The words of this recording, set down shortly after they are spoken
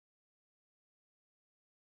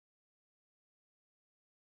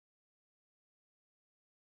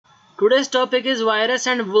Today's topic is virus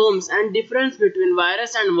and worms and difference between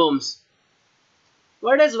virus and worms.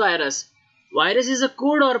 What is virus? Virus is a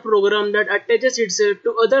code or program that attaches itself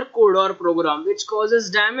to other code or program which causes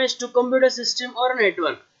damage to computer system or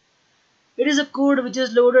network. It is a code which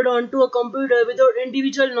is loaded onto a computer without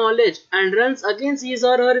individual knowledge and runs against his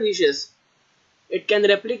or her wishes. It can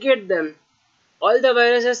replicate them. All the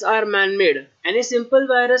viruses are man-made. Any simple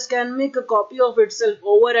virus can make a copy of itself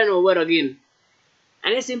over and over again.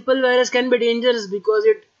 Any simple virus can be dangerous because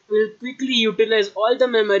it will quickly utilize all the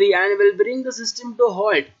memory and will bring the system to a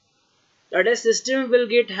halt. That is, system will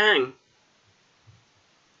get hang.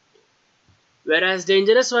 Whereas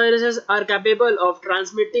dangerous viruses are capable of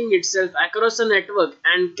transmitting itself across a network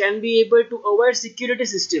and can be able to avoid security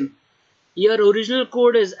system. Your original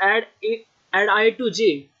code is add I to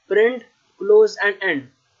J, print, close and end.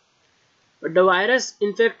 But the virus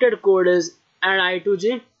infected code is add I to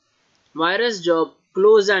J, virus job,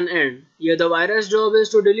 close and end. Here the virus job is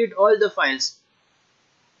to delete all the files.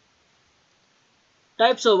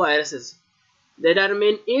 Types of viruses. There are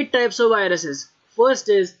main 8 types of viruses. First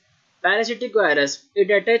is parasitic virus. It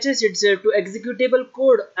attaches itself to executable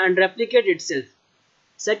code and replicates itself.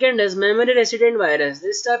 Second is memory resident virus.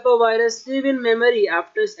 This type of virus lives in memory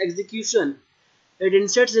after its execution. It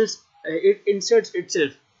inserts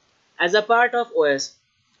itself as a part of OS.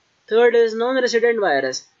 Third is non-resident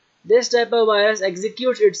virus. This type of virus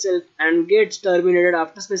executes itself and gets terminated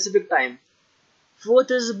after specific time.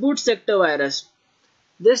 Fourth is boot sector virus.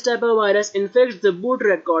 This type of virus infects the boot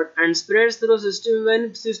record and spreads through system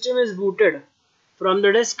when system is booted from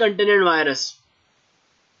the disk containing virus.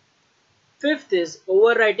 Fifth is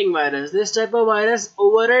overwriting virus. This type of virus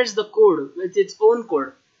overrides the code with its own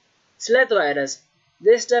code. Stealth virus.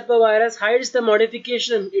 This type of virus hides the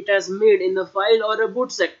modification it has made in the file or a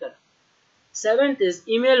boot sector. Seventh is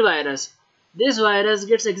email virus. This virus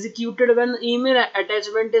gets executed when the email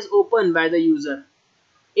attachment is opened by the user.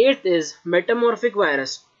 Eighth is metamorphic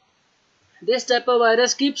virus. This type of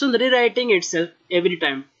virus keeps on rewriting itself every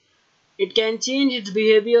time. It can change its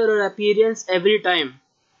behavior or appearance every time.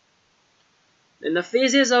 Then the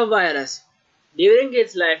phases of virus. During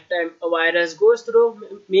its lifetime, a virus goes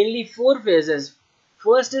through mainly 4 phases.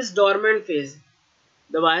 First is dormant phase.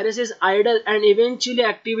 The virus is idle and eventually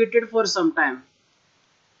activated for some time.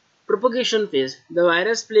 Propagation phase. The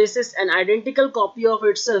virus places an identical copy of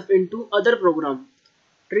itself into other program.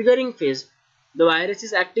 Triggering phase. The virus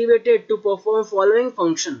is activated to perform following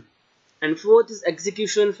function. And fourth is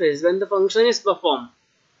execution phase, when the function is performed.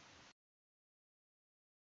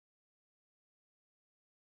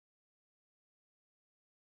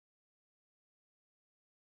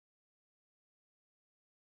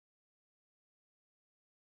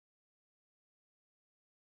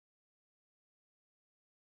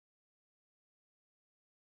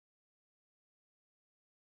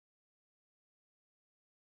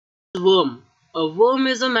 Worm. A worm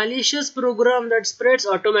is a malicious program that spreads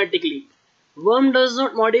automatically. Worm does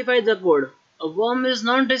not modify the code. A worm is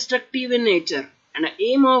non-destructive in nature, and the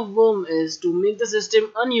aim of worm is to make the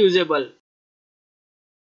system unusable.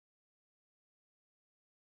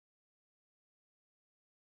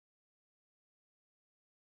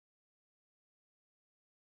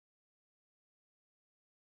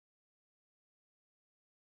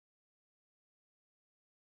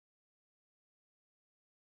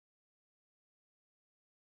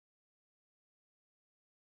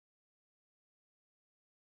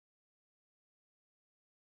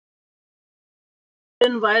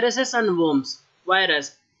 Then viruses and worms.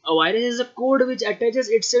 Virus. A virus is a code which attaches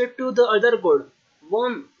itself to the other code.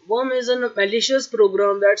 Worm is a malicious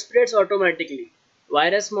program that spreads automatically.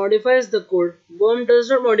 Virus modifies the code. Worm does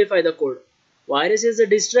not modify the code. Virus is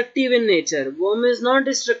destructive in nature. Worm is not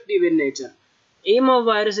destructive in nature. Aim of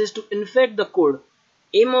virus is to infect the code.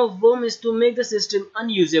 Aim of worm is to make the system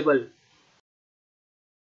unusable.